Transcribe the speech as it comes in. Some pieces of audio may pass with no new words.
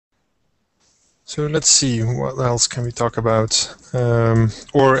So let's see, what else can we talk about?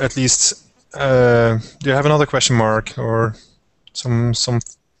 Or at least, do you have another question, Mark, or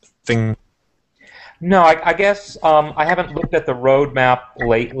something? No, I guess I haven't looked at the roadmap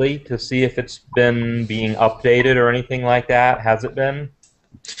lately to see if it's been being updated or anything like that. Has it been?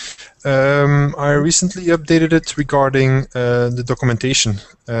 I recently updated it regarding the documentation.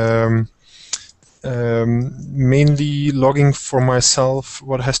 Mainly logging for myself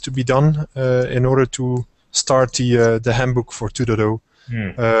what has to be done in order to start the handbook for 2.0.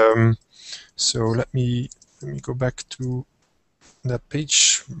 Hmm. So let me go back to that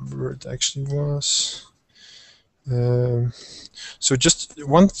page where it actually was. So just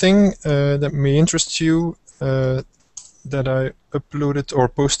one thing that may interest you that I uploaded or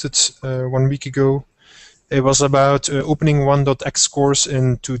posted 1 week ago. It was about opening 1.x scores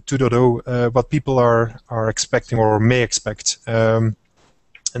into 2.0, what people are expecting or may expect. And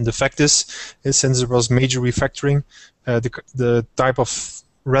the fact is since there was major refactoring, the type of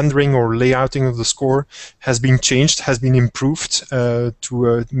rendering or layouting of the score has been changed, has been improved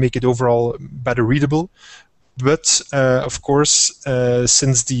to make it overall better readable. But of course,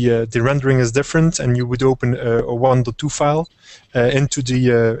 since the rendering is different, and you would open a 1.2 file into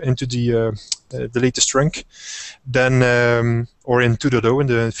the latest rank, then or in 2.0, in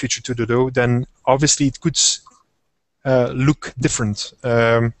the future 2.0, then obviously it could look different.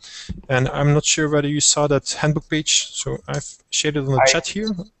 And I'm not sure whether you saw that handbook page. So I've shared it on the I chat here.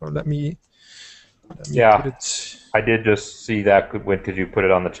 Or let me put yeah, it. I did just see that because you put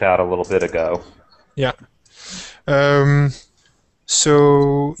it on the chat a little bit ago. Yeah.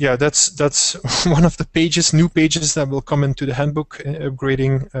 So yeah, that's one of the pages, new pages that will come into the handbook,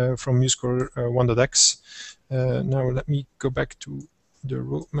 upgrading from MuseScore 1.x. Now let me go back to the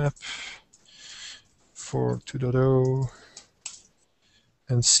roadmap for 2.0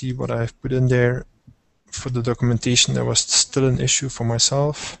 and see what I've put in there for the documentation. That was still an issue for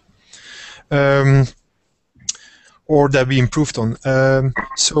myself. Or that we improved on.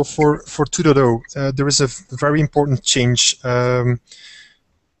 So for 2.0, there is a very important change. Currently,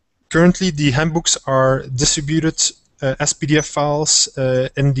 the handbooks are distributed as PDF files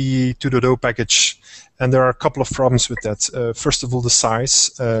in the 2.0 package. And there are a couple of problems with that. First of all, the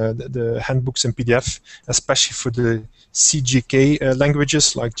size. The handbooks in PDF, especially for the CGK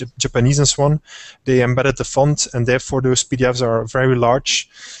languages like Japanese and so on, they embedded the font, and therefore those PDFs are very large.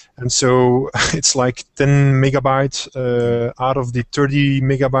 And so it's like 10 megabyte out of the 30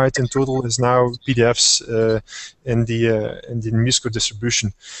 megabyte in total is now PDFs in the MuseScore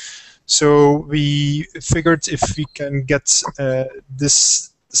distribution. So we figured if we can get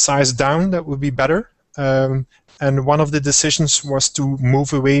this size down, that would be better. And one of the decisions was to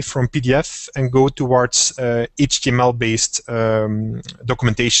move away from PDF and go towards HTML-based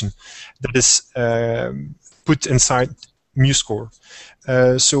documentation that is put inside MuseScore.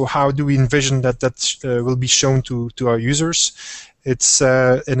 So how do we envision that will be shown to our users? It's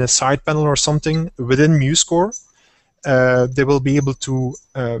in a side panel or something within MuseScore. They will be able to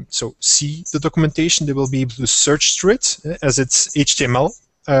see the documentation. They will be able to search through it as it's HTML.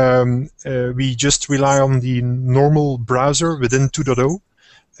 We just rely on the normal browser within 2.0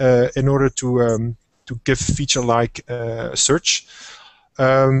 in order to give feature like search.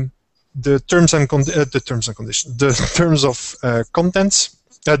 The terms and conditions, the terms of contents,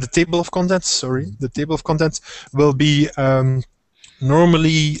 the table of contents. Sorry, the table of contents will be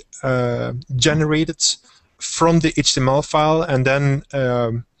normally generated from the HTML file and then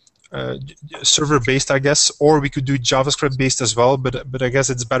server-based, I guess, or we could do JavaScript-based as well. But I guess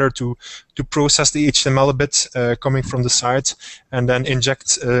it's better to process the HTML a bit coming from the site and then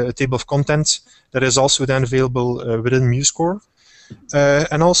inject a table of contents that is also then available within MuseScore.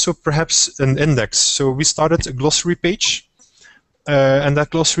 And also perhaps an index. So we started a glossary page, and that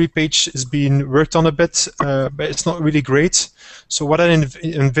glossary page is being worked on a bit, but it's not really great. So what I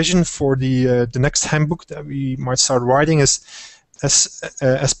envision for the next handbook that we might start writing is,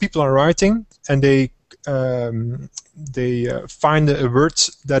 as people are writing and they find a word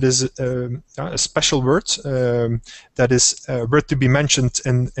that is a special word that is a word to be mentioned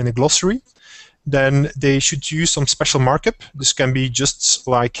in a glossary, then they should use some special markup. This can be just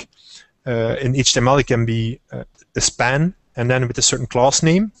like in HTML, it can be a span and then with a certain class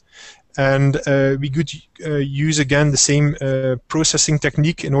name. And we could use again the same processing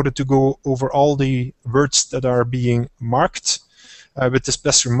technique in order to go over all the words that are being marked with the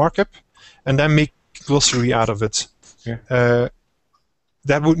special markup and then make a glossary out of it. Yeah.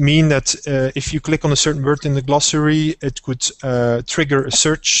 That would mean that if you click on a certain word in the glossary, it could trigger a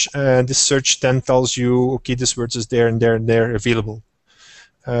search, and this search then tells you, okay, this word is there and there and there available.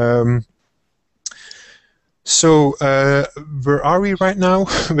 So where are we right now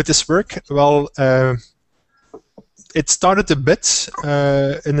with this work? Well, it started a bit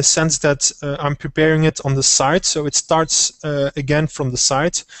in the sense that I'm preparing it on the site, so it starts again from the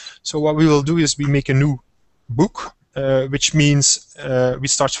site. So what we will do is we make a new book, which means we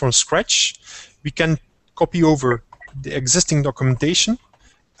start from scratch. We can copy over the existing documentation,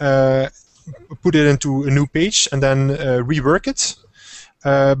 put it into a new page, and then rework it.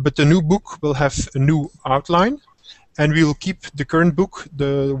 But the new book will have a new outline, and we will keep the current book,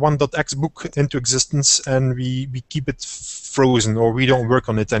 the 1.x book, into existence, and we keep it frozen, or we don't work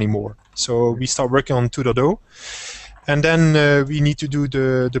on it anymore. So we start working on 2.0, and then we need to do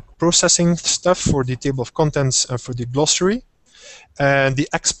the processing stuff for the table of contents and for the glossary, and the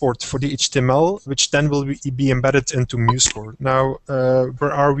export for the HTML, which then will be embedded into MuseScore. Now,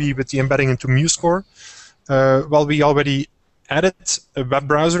 where are we with the embedding into MuseScore? Well, we already added a web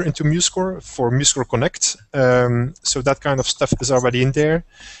browser into MuseScore for MuseScore Connect, so that kind of stuff is already in there.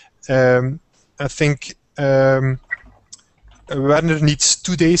 I think Werner needs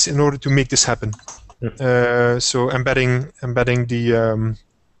 2 days in order to make this happen. So embedding the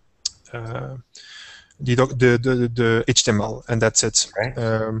HTML, and that's it. Right.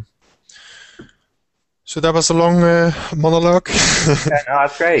 So that was a long monologue. Yeah, no,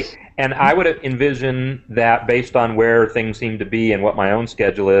 that's great. And I would envision that, based on where things seem to be and what my own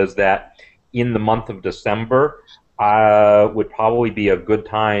schedule is, that in the month of December would probably be a good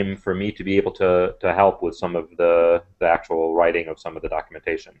time for me to be able to help with some of the actual writing of some of the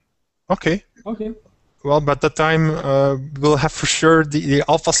documentation. Okay. Okay. Well, by that time, we'll have for sure the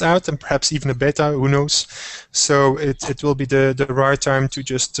alphas out, and perhaps even a beta, who knows. So it will be the right time to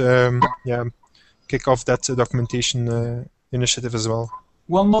just kick off that documentation initiative as well.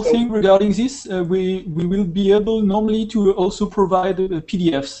 One more thing regarding this, we will be able normally to also provide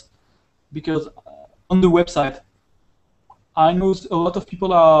PDFs, because on the website, I know a lot of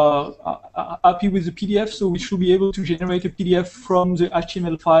people are happy with the PDF, so we should be able to generate a PDF from the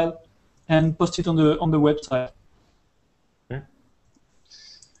HTML file and post it on the website.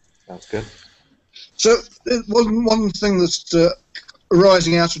 That's good. So one thing that's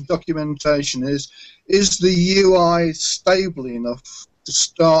arising out of documentation is the UI stable enough to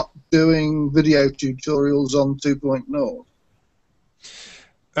start doing video tutorials on 2.0?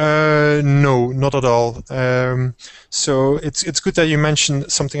 No, not at all. So it's good that you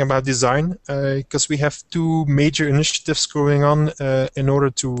mentioned something about design, because we have 2 major initiatives going on in order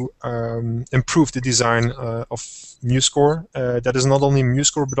to improve the design of MuseScore. That is not only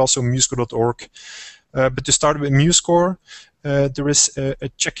MuseScore, but also MuseScore.org. But to start with MuseScore, there is a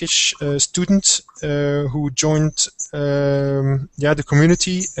Czechish student who joined the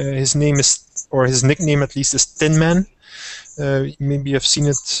community. His name is, or his nickname at least, is Tin Man. Maybe you've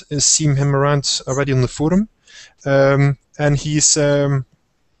seen him around already on the forum, and he's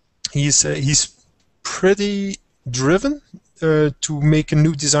pretty driven to make a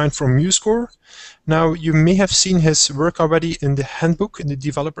new design for MuseScore. Now, you may have seen his work already in the handbook, in the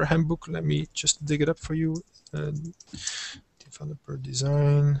developer handbook. Let me just dig it up for you. Developer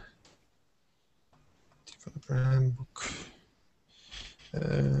design, developer handbook,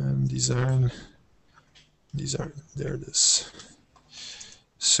 design. There it is.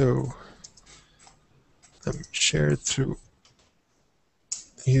 So let me share it through.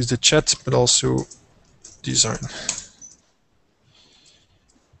 Use the chat, but also design.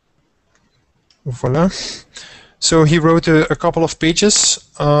 Voila. So he wrote a couple of pages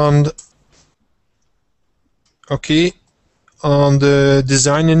on the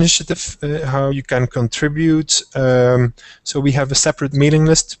design initiative, how you can contribute. So we have a separate mailing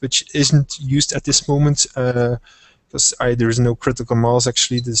list, which isn't used at this moment, because there is no critical mass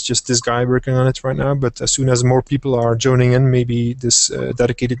actually. There's just this guy working on it right now, but as soon as more people are joining in, maybe this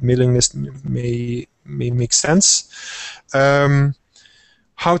dedicated mailing list may make sense.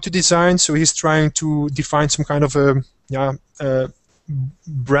 How to design, so he's trying to define some kind of a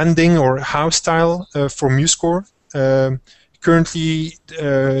branding or house style for MuseScore. Currently,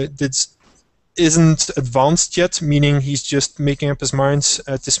 this isn't advanced yet, meaning he's just making up his mind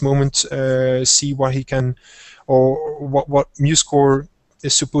at this moment, see what he can, or what MuseScore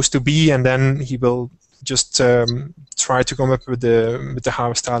is supposed to be, and then he will just try to come up with the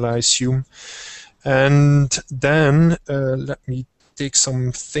house style, I assume. And then let me take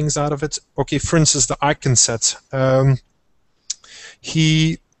some things out of it. Okay, for instance, the icon set.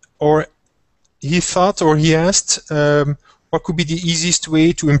 He thought, or he asked, what could be the easiest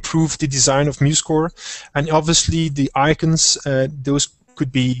way to improve the design of MuseScore? And obviously the icons, those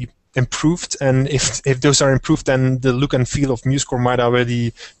could be improved, and if those are improved, then the look and feel of MuseScore might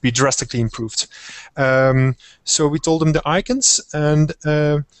already be drastically improved. So we told him the icons, and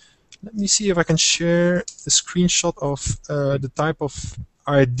let me see if I can share a screenshot of the type of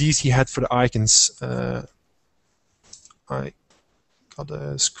IDs he had for the icons. I got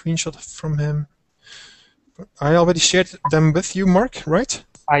a screenshot from him. I already shared them with you, Mark, right?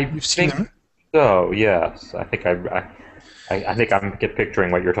 You've seen them? So, yes. I think I'm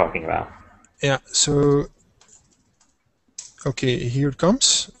picturing what you're talking about. Yeah, so okay, here it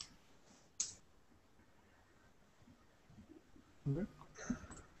comes.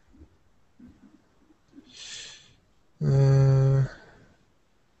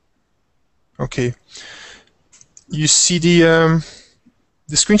 Okay. You see the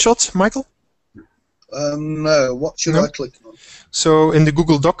screenshot, Michael? No. What should I click on? So in the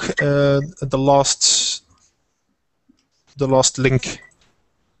Google Doc, the last link.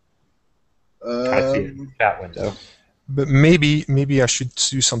 I see it in the chat window. But maybe I should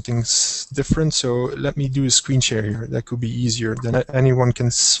do something different. So let me do a screen share here. That could be easier. Then anyone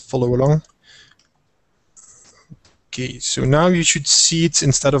can follow along. Okay, so now you should see it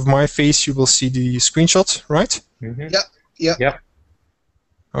instead of my face. You will see the screenshot, right? Mm-hmm. Yep.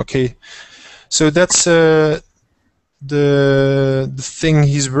 Okay, so that's the thing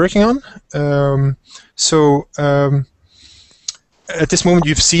he's working on. At this moment,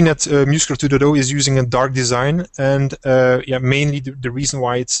 you've seen that MuseScore 2.0 is using a dark design, and mainly the reason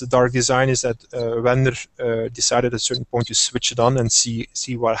why it's a dark design is that Wender decided at a certain point to switch it on and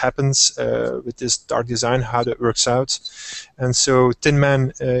see what happens with this dark design, how that works out. And so Tin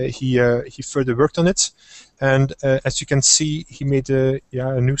Man he further worked on it, and as you can see, he made a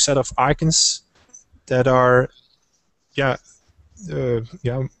new set of icons that are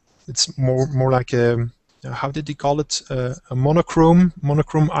it's more like a how did they call it? A monochrome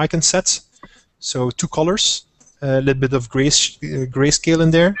icon set. So 2 colors, a little bit of grayscale in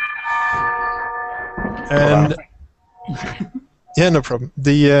there, and yeah, no problem.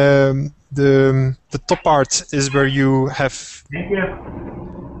 The top part is where you have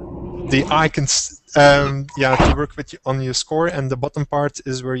the icons to work with on your score, and the bottom part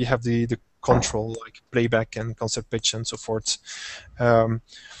is where you have the control, like playback and concert pitch and so forth.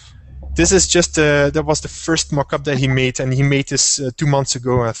 This is just that was the first mock-up that he made, and he made this 2 months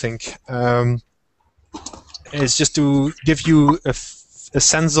ago, I think. It's just to give you a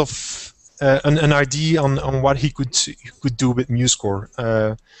sense of an idea on what he could do with MuseScore.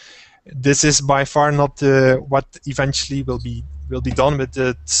 This is by far not what eventually will be done, but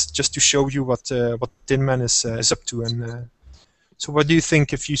it's just to show you what Tin Man is up to. And so, what do you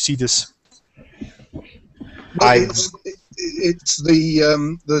think if you see this? It's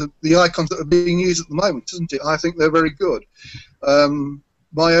the icons that are being used at the moment, isn't it? I think they're very good.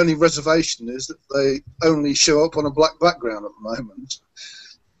 My only reservation is that they only show up on a black background at the moment.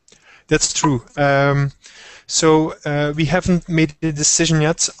 That's true. So we haven't made a decision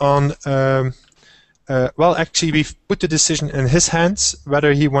yet on. Well, actually, we've put the decision in his hands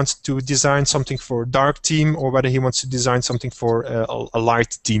whether he wants to design something for a dark theme or whether he wants to design something for a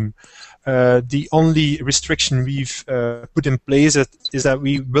light theme. The only restriction we've put in place is that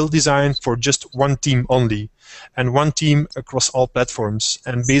we will design for just one theme only, and one theme across all platforms.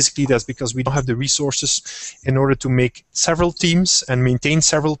 And basically that's because we don't have the resources in order to make several themes and maintain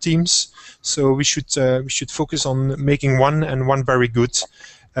several themes. So we should focus on making one, and one very good.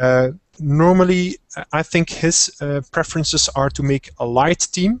 Normally, I think his preferences are to make a light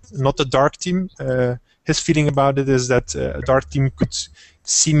theme, not a dark theme. His feeling about it is that a dark theme could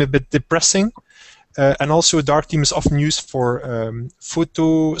seem a bit depressing, and also a dark theme is often used for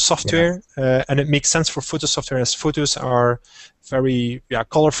photo software, and it makes sense for photo software as photos are very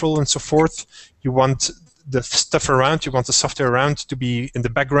colorful and so forth. You want the stuff around, you want the software around to be in the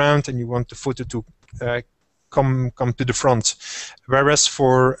background, and you want the photo to come to the front. Whereas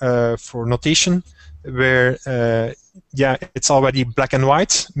for notation, where it's already black and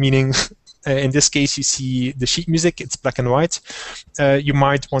white, meaning in this case you see the sheet music, it's black and white. You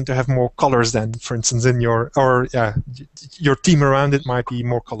might want to have more colors then, for instance, in your theme around it might be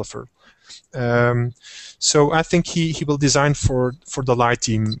more colorful. So I think he will design for the light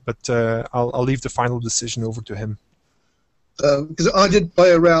theme, but I'll leave the final decision over to him. Because I did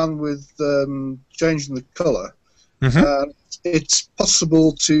play around with changing the color. Mm-hmm. It's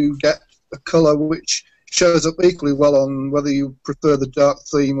possible to get a color which shows up equally well on whether you prefer the dark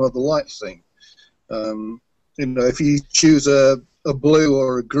theme or the light theme. If you choose a blue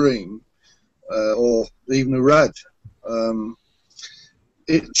or a green, or even a red,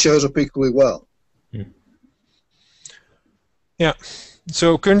 it shows up equally well. Yeah.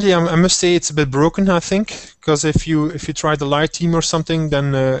 So currently, I must say it's a bit broken. I think because if you try the light team or something,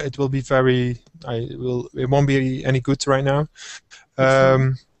 then it will be it won't be any good right now.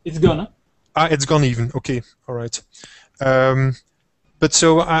 It's gone. Huh? It's gone even. Okay, all right. But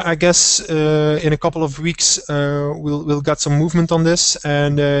so I guess in a couple of weeks we'll get some movement on this,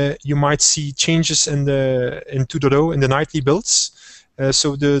 and you might see changes in 2.0 in the nightly builds.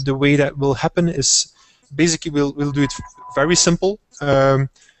 So the way that will happen is basically we'll do it very simple.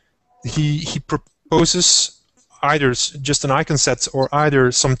 He proposes either just an icon set or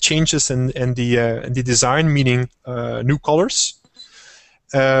either some changes in the design, meaning new colors.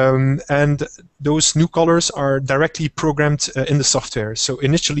 And those new colors are directly programmed in the software. So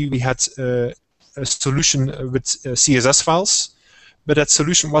initially we had a solution with CSS files, but that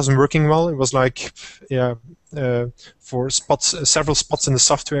solution wasn't working well. It was like, for several spots in the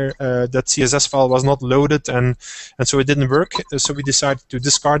software, that CSS file was not loaded, and so it didn't work. So we decided to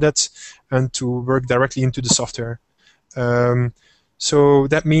discard that and to work directly into the software. So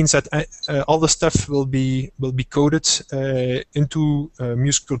that means that all the stuff will be coded into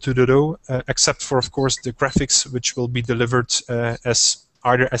MuseScore 2.0, except for, of course, the graphics, which will be delivered as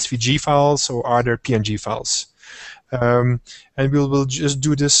either SVG files or either PNG files. And we'll just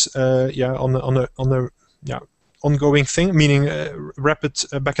do this, on a ongoing thing, meaning rapid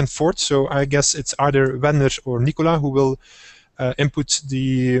back and forth. So I guess it's either Werner or Nicolas who will input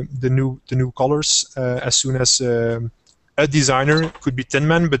the new colors as soon as. A designer, could be Tin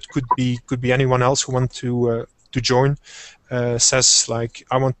Man, but could be anyone else who wants to join, says like,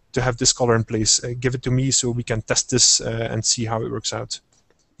 I want to have this color in place. Give it to me so we can test this and see how it works out.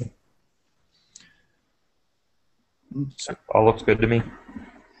 All looks good to me.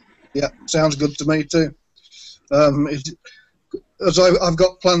 Yeah, sounds good to me too. As I've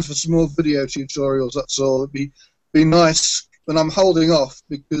got plans for some more video tutorials. That's all. It'd be nice, and I'm holding off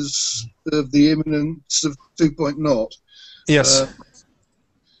because of the imminence of 2.0. Yes.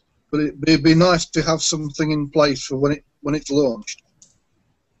 But it'd be nice to have something in place for when it's launched.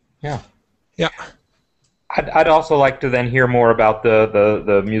 Yeah. Yeah. I'd also like to then hear more about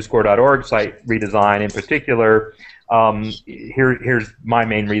the MuseScore.org site redesign in particular. Here's my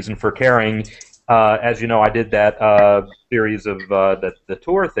main reason for caring. As you know, I did that series of the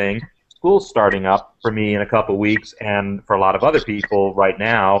tour thing. School's starting up for me in a couple weeks, and for a lot of other people right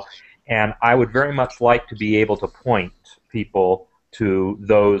now. And I would very much like to be able to point people to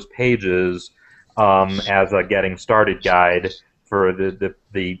those pages as a getting started guide for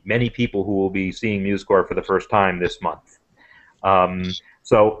the many people who will be seeing MuseScore for the first time this month.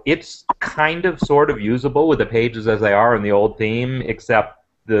 So it's kind of sort of usable with the pages as they are in the old theme, except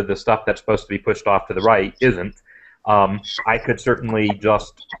the stuff that's supposed to be pushed off to the right isn't. I could certainly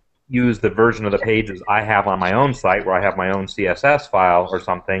just use the version of the pages I have on my own site where I have my own CSS file or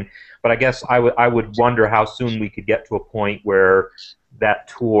something. But I guess I would wonder how soon we could get to a point where that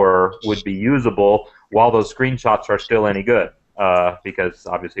tour would be usable while those screenshots are still any good. Because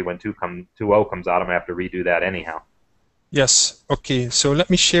obviously when 2.0 comes out, I'm going to have to redo that anyhow. Yes. Okay. So let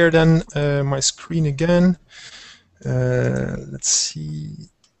me share then my screen again. Let's see.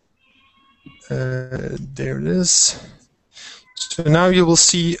 There it is. So now you will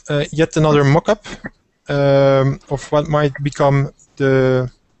see yet another mock-up of what might become the...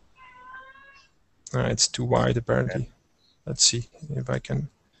 it's too wide apparently. Let's see if I can...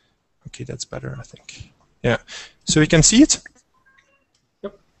 Okay, that's better, I think. Yeah. So you can see it?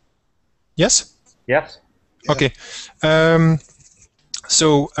 Yep. Yes? Yes. Okay.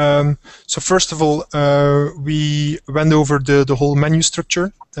 So first of all, we went over the whole menu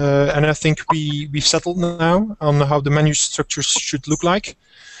structure, and I think we've settled now on how the menu structures should look like.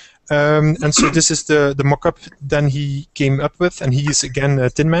 And so this is the mock-up then he came up with, and he is again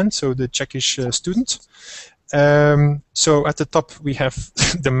Tin Man, so the Czechish student. So at the top we have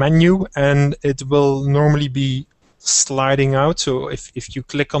the menu, and it will normally be sliding out. So if you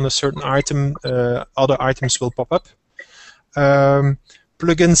click on a certain item, other items will pop up.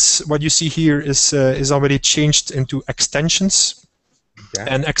 Plugins, what you see here is already changed into extensions. Okay.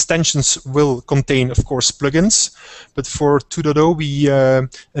 And extensions will contain, of course, plugins. But for 2.0, we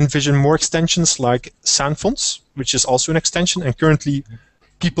envision more extensions like sans fonts, which is also an extension. And currently,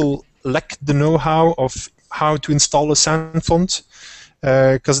 people lack the know-how of how to install a sans font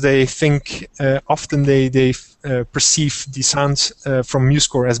because they think often they perceive the sans from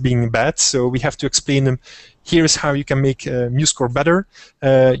MuseScore as being bad. So we have to explain them. Here's how you can make MuseScore better.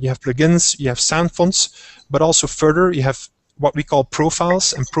 You have plugins, you have sans fonts, but also further you have what we call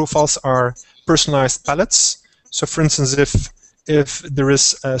profiles, and profiles are personalized palettes. So for instance, if there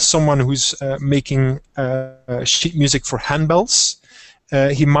is someone who's making sheet music for handbells,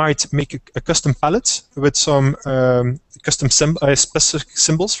 he might make a custom palette with some custom specific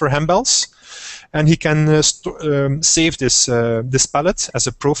symbols for handbells, and he can save this this palette as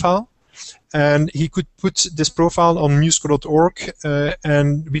a profile. And he could put this profile on MuseScore.org,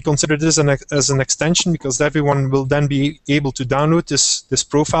 and we consider this as an extension because everyone will then be able to download this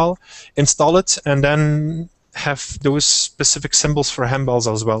profile, install it, and then have those specific symbols for handbells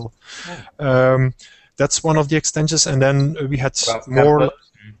as well. That's one of the extensions, and then we had more. Templates?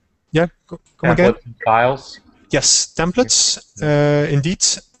 Yeah, come again. Templates and files. Yes, templates, indeed,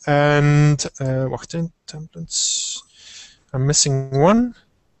 and wacht in templates. I'm missing one.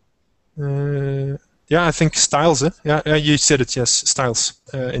 Yeah, I think styles. Yeah, you said it. Yes, styles,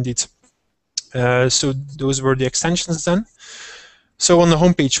 indeed. So those were the extensions then. So on the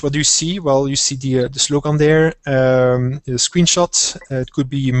homepage, what do you see? Well, you see the slogan there, the screenshot. It could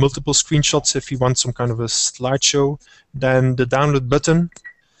be multiple screenshots if you want some kind of a slideshow. Then the download button,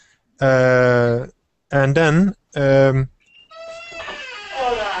 and then.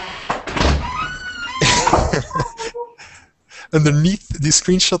 Underneath the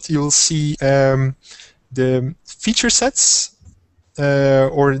screenshot, you will see the feature sets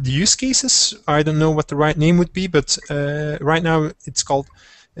or the use cases. I don't know what the right name would be, but right now it's called,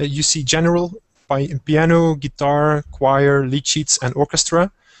 you see general, piano, guitar, choir, lead sheets, and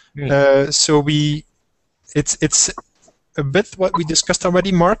orchestra. So it's a bit what we discussed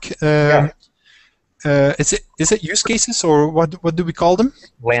already, Mark. Is it use cases, or what do we call them?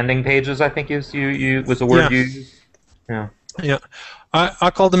 Landing pages, I think was the word you used. Yeah,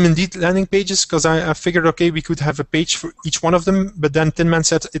 I call them indeed landing pages because I figured, okay, we could have a page for each one of them, but then Tin Man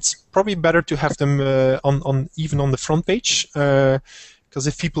said it's probably better to have them even on the front page, because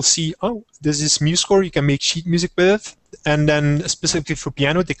if people see, oh, this is MuseScore, you can make sheet music with it, and then specifically for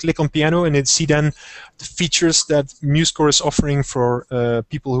piano, they click on piano and they see then the features that MuseScore is offering for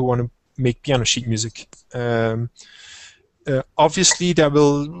people who want to make piano sheet music. Obviously, that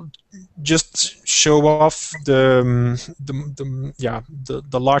will just show off the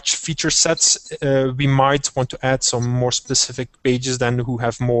large feature sets. We might want to add some more specific pages then who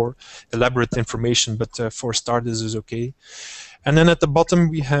have more elaborate information, but for a start, this is okay. And then at the bottom,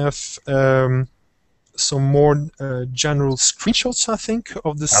 we have some more general screenshots, I think,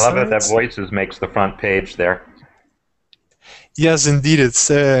 of the site. I love it that Voices makes the front page there. Yes, indeed. It's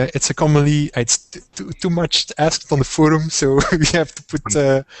a commonly it's too much asked on the forum, so we have to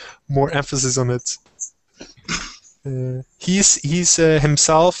put more emphasis on it. He's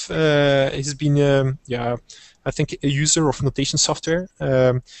himself. He's been I think a user of notation software.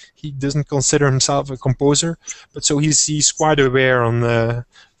 He doesn't consider himself a composer, but so he's quite aware on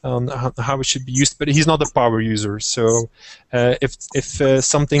how it should be used. But he's not a power user, so if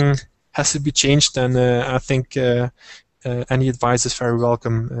something has to be changed, then I think. Any advice is very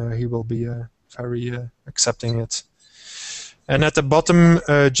welcome. He will be very accepting it. And at the bottom,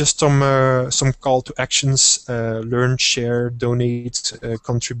 just some call to actions: learn, share, donate,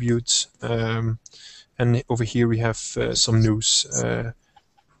 contribute. And over here we have some news.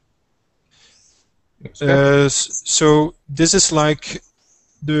 So this is like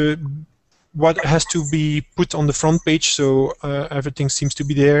what has to be put on the front page. So everything seems to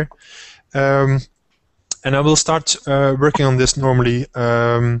be there. And I will start working on this normally,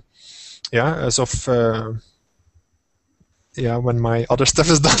 as of when my other stuff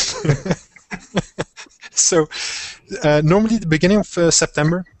is done. So normally the beginning of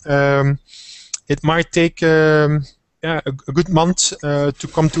September. It might take a good month to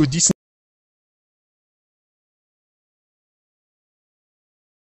come to a decent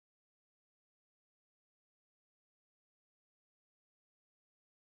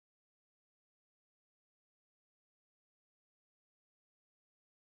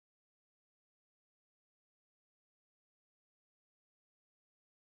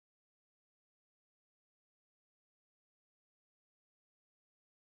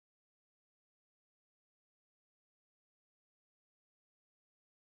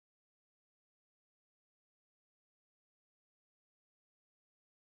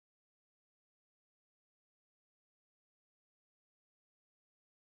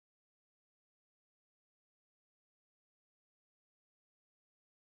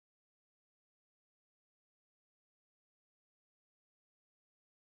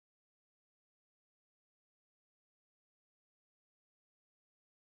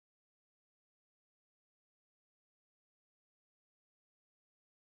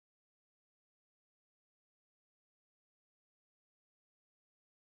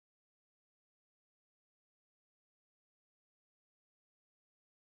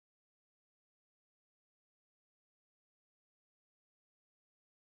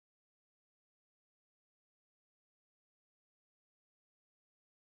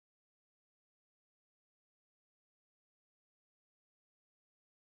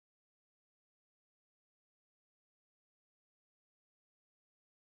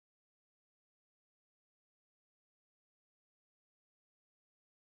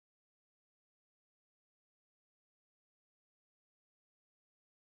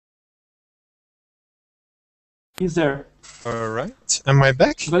is there. All right. Am I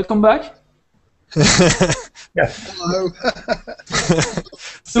back? Welcome back. Yes. Hello.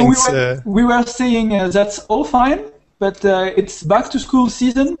 So Thanks, we were saying that's all fine, but it's back to school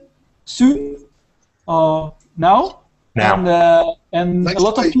season soon, now. Now. And Next a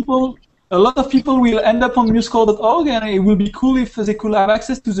lot week. of people will end up on MuseScore.org, and it will be cool if they could have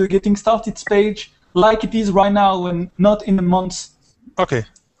access to the Getting Started page like it is right now, and not in a month. Okay.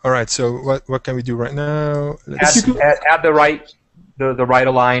 All right. So what can we do right now? Add the right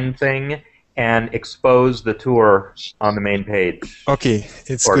align thing and expose the tour on the main page. Okay.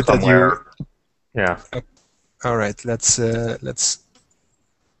 It's or good somewhere. that you. Yeah. All right. Let's.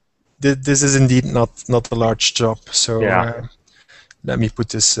 This is indeed not a large job. So Yeah. let me put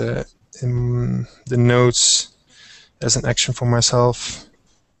this in the notes as an action for myself.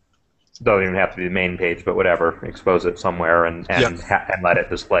 Doesn't even have to be the main page, but whatever. Expose it somewhere and let it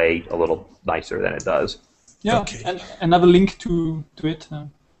display a little nicer than it does. Yeah, Okay. and have a link to it.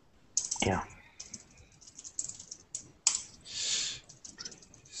 Yeah.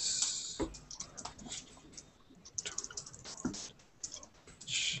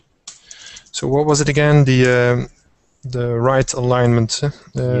 So what was it again? The right alignment in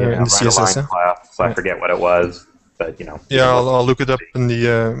the right CSS. align class. I forget what it was, but Yeah, I'll look it up in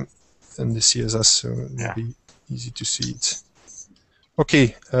the CSS, so it'll Yeah. be easy to see it.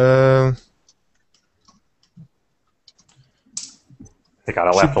 Okay. I got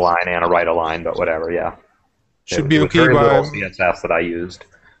a left align and a right align, but whatever. Yeah. Should It be was okay. very little CSS that I used.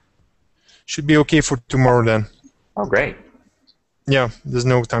 Should be okay for tomorrow then. Oh, great. Yeah, there's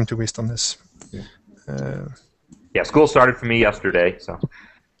no time to waste on this. Yeah, school started for me yesterday, so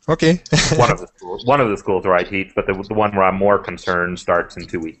Okay. one of the schools where I teach, but the one where I'm more concerned starts in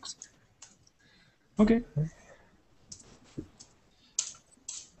 2 weeks. Okay.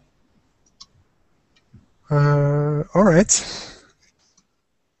 All right.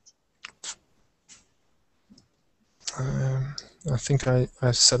 I think I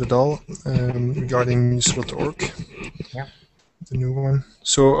said it all regarding MuseScore.org. Yeah. The new one.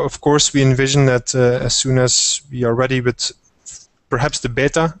 So of course we envision that as soon as we are ready with perhaps the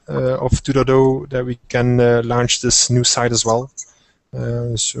beta of 2.0, that we can launch this new site as well.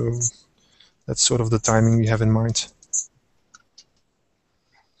 So that's sort of the timing we have in mind.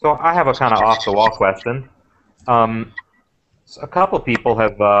 So I have a kind of off-the-wall question. A couple people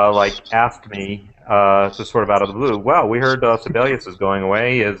have asked me just sort of out of the blue. Well, we heard Sibelius is going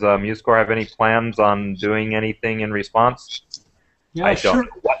away. Is MuseScore have any plans on doing anything in response? Yeah, I don't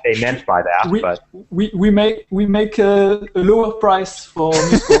know what they meant by that, but we make a lower price for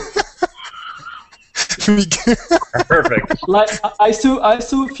MuseScore. perfect. Like I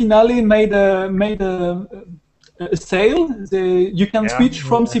saw Finale made a sale. You can switch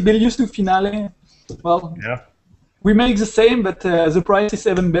from Sibelius to Finale. Well, Yeah. we make the same, but the price is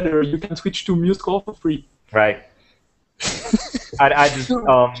even better. You can switch to MuseScore for free. Right. I just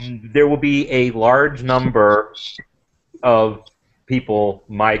there will be a large number of people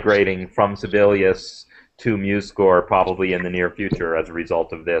migrating from Sibelius to MuseScore probably in the near future as a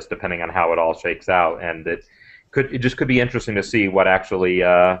result of this, depending on how it all shakes out, and it just could be interesting to see what actually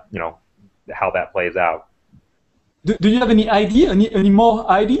how that plays out. Do you have any idea, any more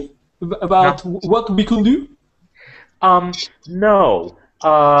idea about what we could do? No.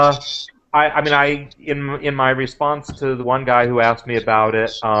 I mean, in my response to the one guy who asked me about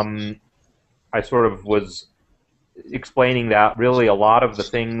it, I sort of was explaining that really a lot of the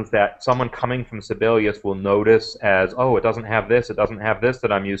things that someone coming from Sibelius will notice as, oh, it doesn't have this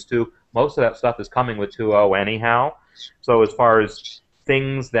that I'm used to, most of that stuff is coming with 2.0 anyhow. So as far as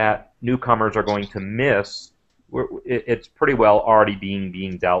things that newcomers are going to miss, it's pretty well already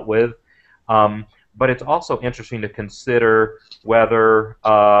being dealt with. But it's also interesting to consider whether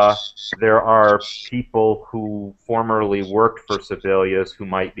there are people who formerly worked for Sibelius who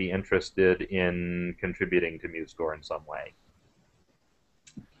might be interested in contributing to MuseScore in some way.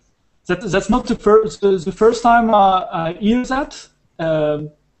 That's not the first time I hear that,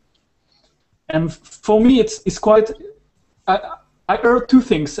 and for me it's quite. I heard two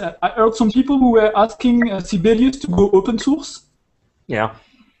things. I heard some people who were asking Sibelius to go open source. Yeah.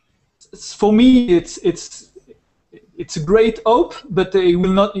 For me, it's a great hope, but it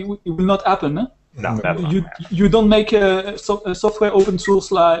will not happen. Huh? No, you don't make a software open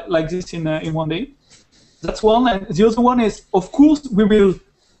source like this in one day. That's one, and the other one is, of course, we will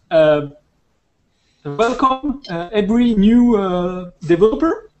welcome every new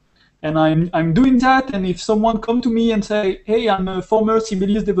developer, and I'm doing that. And if someone come to me and say, "Hey, I'm a former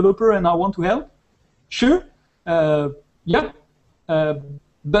Sibelius developer and I want to help," sure, yeah.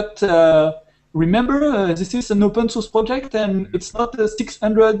 But remember, this is an open source project, and it's not a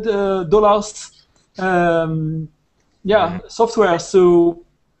 $600 software, so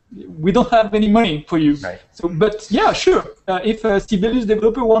we don't have any money for you. Right. So, but yeah, sure. If a Sibelius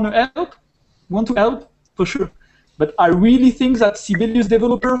developer want to help, for sure. But I really think that Sibelius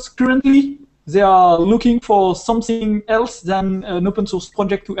developers currently, they are looking for something else than an open source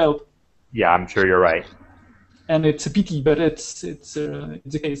project to help. Yeah, I'm sure you're right. And it's a pity, but it's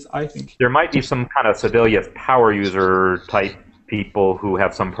the case, I think. There might be some kind of Sibelius power user type people who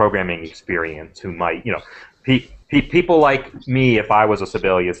have some programming experience who might, people like me. If I was a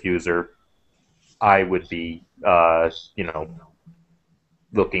Sibelius user, I would be, I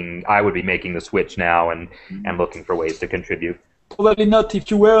would be making the switch now and looking for ways to contribute. Probably not. If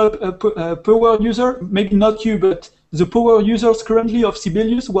you were a power user, maybe not you, but the power users currently of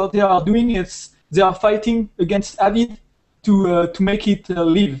Sibelius, what they are doing is they are fighting against Avid to make it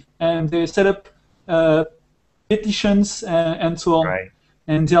live, and they set up petitions and so on. Right.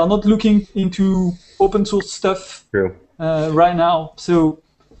 And they are not looking into open source stuff right now. So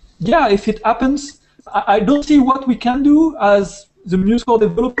yeah, if it happens, I don't see what we can do as the MuseScore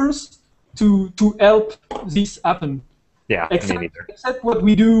developers to help this happen. Yeah, except what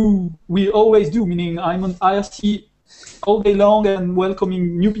we always do, meaning I'm on IRC all day long and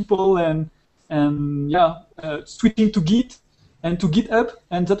welcoming new people and switching to Git and to GitHub,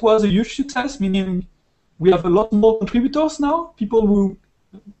 and that was a huge success, meaning we have a lot more contributors now, people who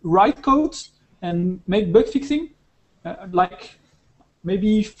write codes and make bug fixing, like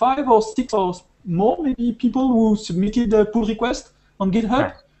maybe 5 or 6 or more, maybe people who submitted a pull request on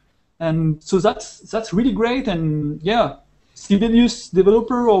GitHub. And so that's really great, and yeah, Sibelius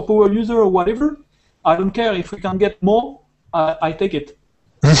developer or power user or whatever, I don't care. If we can get more, I take it.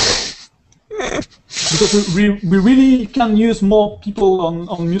 Because we really can use more people on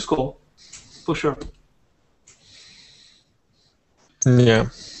MuseScore, for sure. Yeah.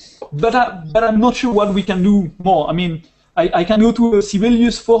 But I'm not sure what we can do more. I mean, I can go to a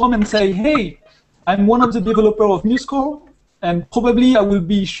Sibelius forum and say, hey, I'm one of the developers of MuseScore, and probably I will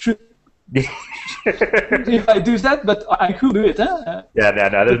be if I do that, but I could do it. Huh? Yeah,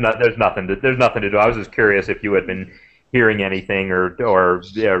 no, there's nothing to do. I was just curious if you had been hearing anything or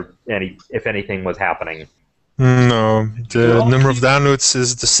if anything was happening. No, the number of downloads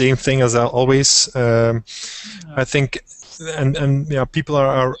is the same thing as always. I think, and yeah, people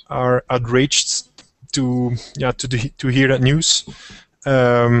are outraged to hear that news.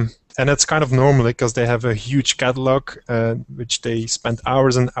 And that's kind of normal because they have a huge catalog, which they spend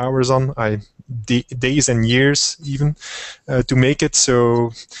hours and hours on, days and years even, to make it.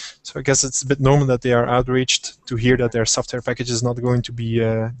 So I guess it's a bit normal that they are outraged to hear that their software package is not going to be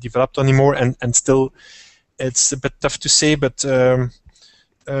developed anymore. And still, it's a bit tough to say, but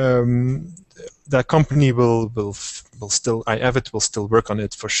that company will still, Avid will still work on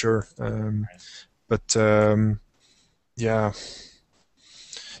it for sure.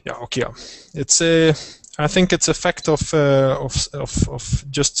 Yeah, okay. It's I think it's a fact of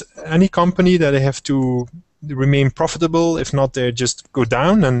just any company that they have to remain profitable. If not, they just go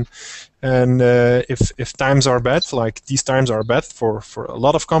down. And if times are bad, like these times are bad for a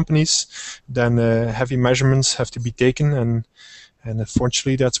lot of companies, then heavy measurements have to be taken. And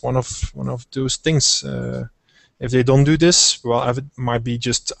unfortunately, that's one of those things. If they don't do this, well, it might be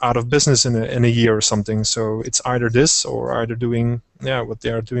just out of business in a year or something. So it's either this or either doing what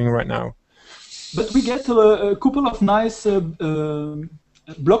they are doing right now. But we get a couple of nice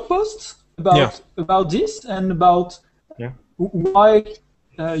blog posts about this and about why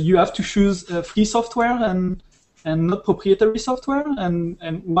you have to choose free software and not proprietary software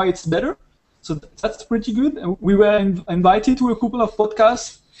and why it's better. So that's pretty good. We were invited to a couple of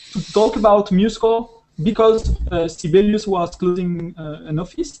podcasts to talk about MuseScore, because Sibelius was closing an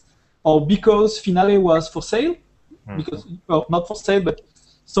office, or because Finale was for sale, because, well, not for sale, but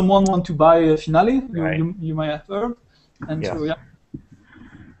someone want to buy Finale, you might have heard, and so yeah.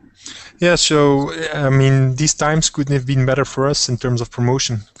 Yeah, so I mean, these times couldn't have been better for us in terms of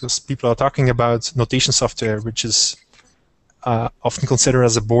promotion, because people are talking about notation software, which is often considered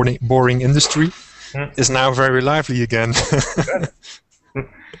as a boring industry, is now very lively again.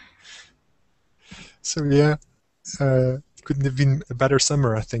 So yeah, couldn't have been a better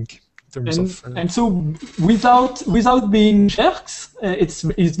summer, I think, in terms of. And so, without being jerks, it's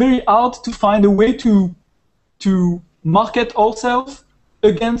very hard to find a way to market ourselves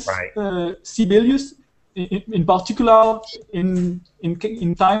against Sibelius, in particular in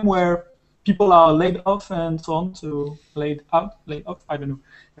time where people are laid off and so on. So laid off, I don't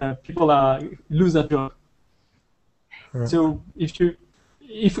know. People lose their job. Right. So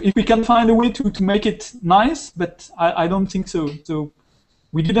if we can find a way to make it nice, but I don't think so. So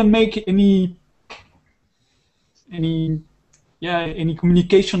we didn't make any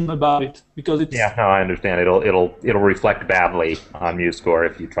communication about it because it's Yeah, no, I understand. It'll reflect badly on MuseScore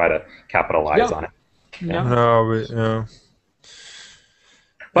if you try to capitalize on it. Yeah. No.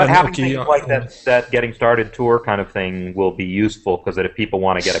 But And, having okay, things like that getting started tour kind of thing will be useful because if people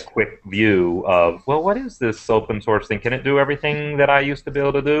want to get a quick view of, well, what is this open source thing? Can it do everything that I used to be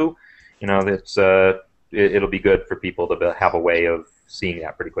able to do? You know, it'll be good for people to have a way of seeing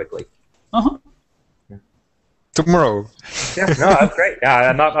that pretty quickly. Uh-huh. tomorrow. Yeah, no, that's great. Yeah,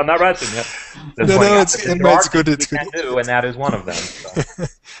 I'm not rushing it. It's good. It's good. Can do, and that is one of them. So.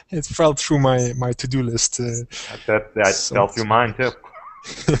 It fell through my to-do list. That fell through mine too.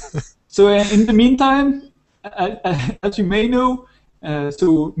 So in the meantime, as you may know,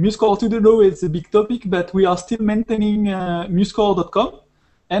 so MuseScore 2.0 is a big topic, but we are still maintaining MuseScore.com,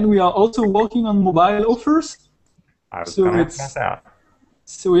 and we are also working on mobile offers. I was going to ask that.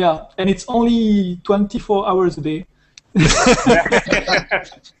 So yeah, and it's only 24 hours a day.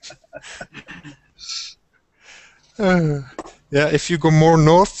 Yeah, if you go more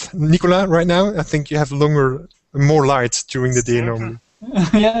north, Nicolas, right now, I think you have more light during the day normally.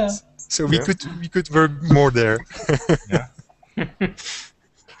 Yeah. So we could work more there. Yeah.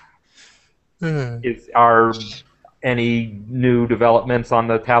 Are any new developments on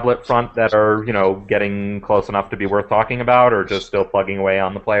the tablet front that are, getting close enough to be worth talking about, or just still plugging away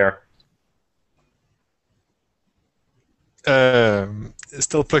on the player?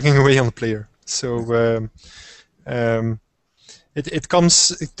 Still plugging away on the player. So it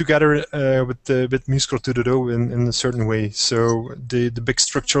comes together with MuseScore 2.0 in a certain way. So the big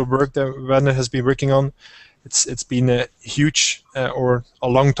structural work that Werner has been working on, it's been huge or a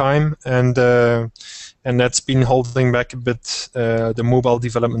long time, and that's been holding back a bit the mobile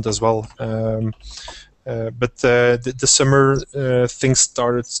development as well. But the summer things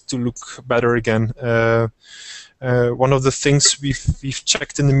started to look better again. One of the things we've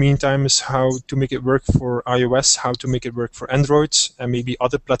checked in the meantime is how to make it work for iOS, how to make it work for Android, and maybe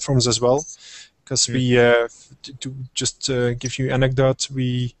other platforms as well. Because we, to just give you an anecdote,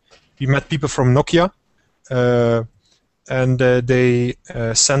 we met people from Nokia, and they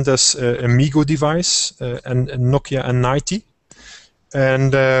sent us a Migo device, and a Nokia N90,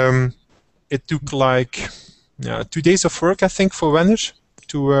 and it took like 2 days of work, I think, for Werner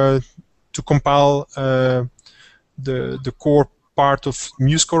to compile the core part of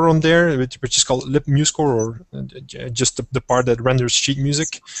MuseScore on there, which is called lib MuseScore, or just the part that renders sheet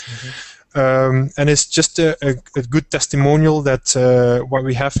music. And it's just a good testimonial that what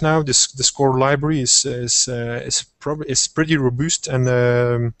we have now, this score library, is pretty robust, and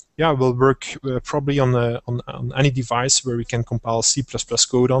will work probably on any device where we can compile C++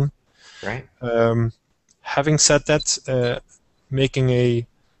 code on. Right. Having said that, making a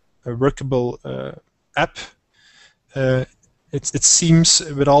workable app. It seems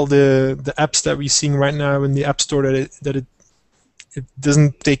with all the apps that we're seeing right now in the App Store that it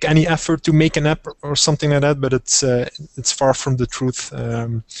doesn't take any effort to make an app or something like that, but it's far from the truth.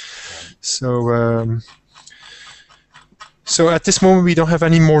 So at this moment we don't have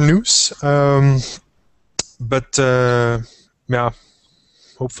any more news, but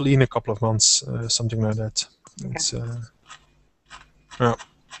hopefully in a couple of months, something like that. It's,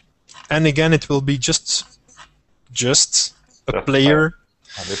 and again, it will be just a player,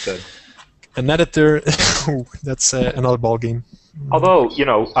 an editor. That's another ball game. Although,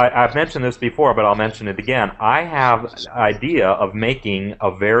 I've mentioned this before, but I'll mention it again. I have an idea of making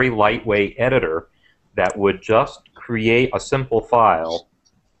a very lightweight editor that would just create a simple file,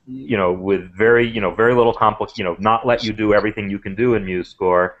 with very little not let you do everything you can do in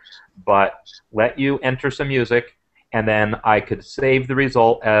MuseScore, but let you enter some music, and then I could save the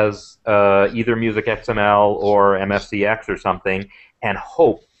result as either Music XML or MSCX or something, and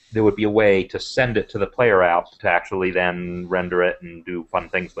hope there would be a way to send it to the player app to actually then render it and do fun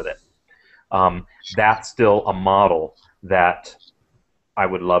things with it. That's still a model that I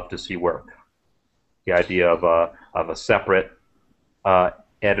would love to see work. The idea of a separate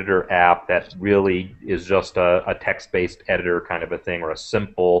editor app that really is just a text-based editor kind of a thing, or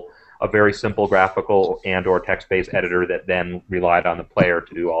a very simple graphical and/or text-based editor that then relied on the player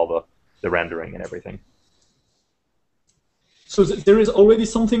to do all the rendering and everything. So there is already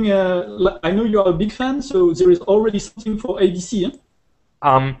something. I know you are a big fan, so there is already something for ADC.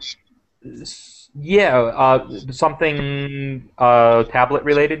 Something tablet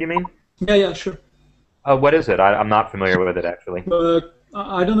related. You mean? Yeah, sure. What is it? I'm not familiar with it actually.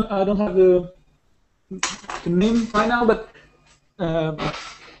 I don't have the name right now, but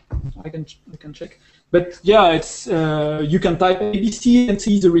I can check. But yeah, it's you can type ABC and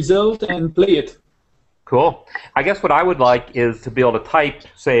see the result and play it. Cool. I guess what I would like is to be able to type,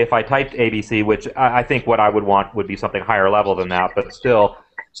 say if I typed ABC, which I think what I would want would be something higher level than that, but still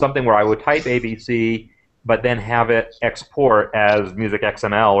something where I would type ABC, but then have it export as music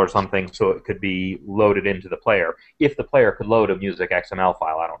XML or something so it could be loaded into the player. If the player could load a music XML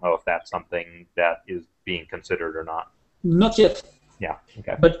file, I don't know if that's something that is being considered or not. Not yet. Yeah,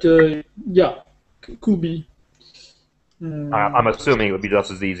 okay. But yeah, could be. I'm assuming it would be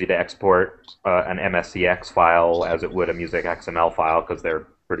just as easy to export an MSCX file as it would a music XML file because they're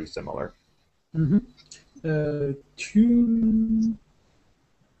pretty similar. Mm-hmm.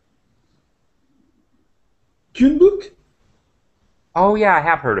 TuneBook? Oh yeah, I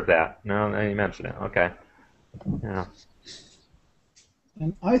have heard of that. No, you mentioned it. Okay. Yeah.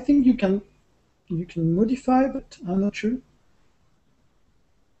 And I think you can modify, but I'm not sure.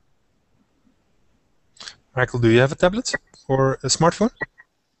 Michael, do you have a tablet or a smartphone?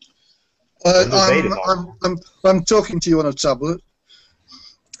 I'm talking to you on a tablet.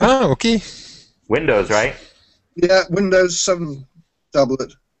 Ah, okay. Windows, right? Yeah, Windows 7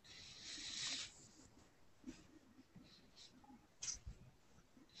 tablet.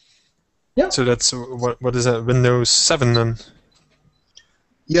 Yeah. So that's what is that? Windows 7 then?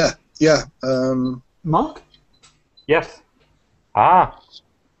 Yeah, yeah. Mark? Yes. Ah.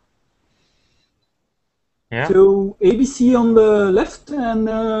 Yeah. So ABC on the left and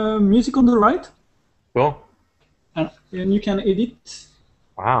music on the right. Cool. And you can edit.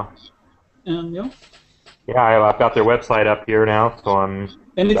 Wow. And yeah. Yeah, I've got their website up here now, so I'm.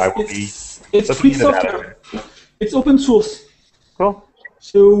 And it's free software. It's open source. Cool.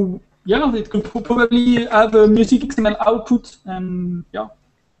 So yeah, it could probably have a music XML output, and yeah.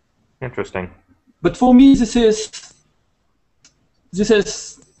 Interesting. But for me, this is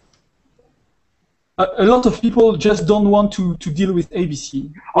a lot of people just don't want to deal with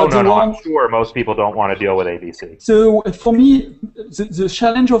ABC. Oh no, I'm sure most people don't want to deal with ABC. So for me, the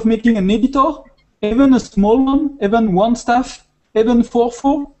challenge of making an editor, even a small one, even one staff, even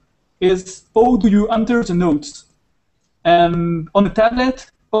 4.4, is how do you enter the notes? And on a tablet,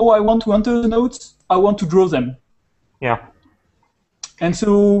 I want to enter the notes, I want to draw them. Yeah. And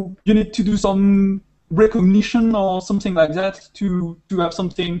so you need to do some recognition or something like that to have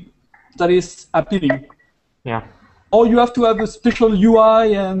something that is appealing. Yeah. Or you have to have a special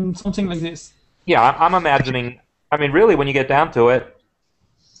UI and something like this. Yeah, I'm imagining. I mean, really, when you get down to it,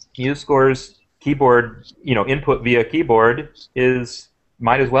 MuseScore's keyboard, input via keyboard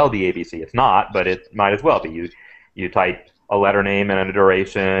might as well be ABC. It's not, but it might as well be. You type a letter name and a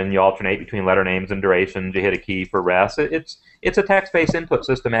duration. You alternate between letter names and durations. You hit a key for rest. It's a text-based input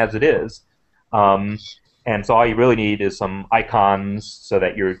system as it is. And so all you really need is some icons so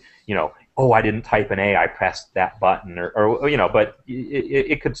that you're, I didn't type an A, I pressed that button, but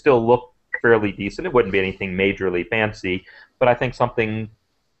it could still look fairly decent. It wouldn't be anything majorly fancy, but I think something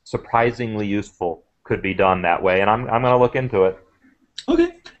surprisingly useful could be done that way, and I'm going to look into it.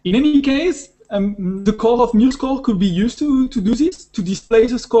 Okay. In any case, the core of MuseScore could be used to do this, to display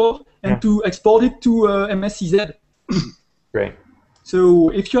the score and to export it to MSCZ. Great. So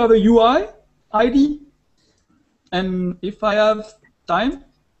if you have a UI ID, and if I have time,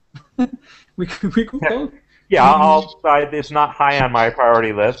 we could talk. Yeah, it's not high on my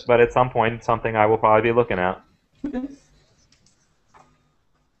priority list, but at some point, it's something I will probably be looking at. Okay.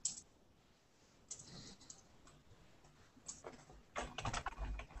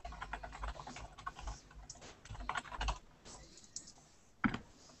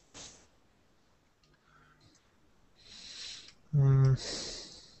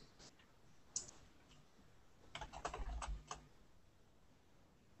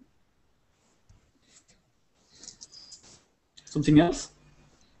 Something else?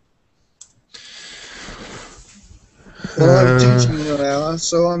 Well, I'm teaching you an hour,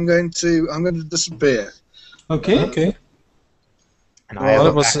 so I'm going to disappear. Okay. Okay. And I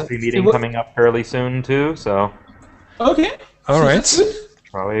have a faculty meeting coming up fairly soon too, so. Okay. All right.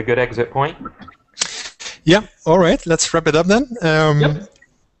 Probably a good exit point. Yeah. All right. Let's wrap it up then. Yep.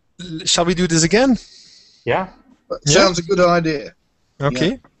 Shall we do this again? Yeah. Sounds a good idea. Okay.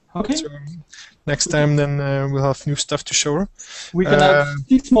 Yeah. Okay. So, next time, then we'll have new stuff to show her. We can have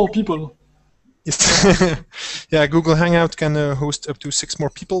 6 more people. Yeah, Google Hangout can host up to 6 more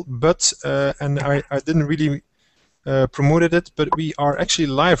people, but and I didn't really promoted it, but we are actually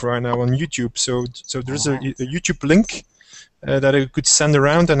live right now on YouTube. So there's a YouTube link that I could send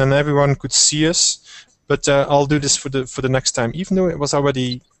around, and then everyone could see us. But I'll do this for the next time, even though it was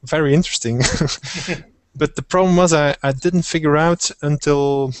already very interesting. but the problem was I didn't figure out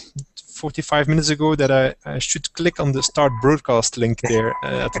until 45 minutes ago that I should click on the start broadcast link there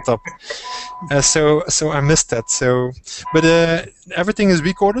at the top. So I missed that. But everything is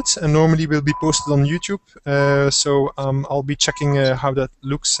recorded and normally will be posted on YouTube. So I'll be checking how that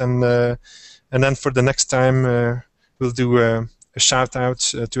looks, and then for the next time we'll do a shout out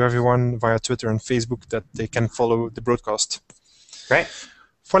to everyone via Twitter and Facebook that they can follow the broadcast. Great.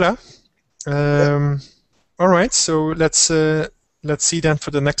 Voila. All right. So let's see then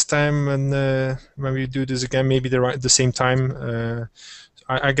for the next time, and when we do this again, maybe the same time.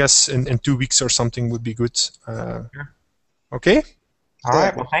 I guess in 2 weeks or something would be good. Okay. All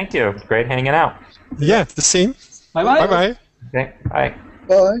right. Well, thank you. Great hanging out. Yeah, the same. Bye bye. Bye bye. Okay. Bye.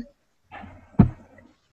 Bye.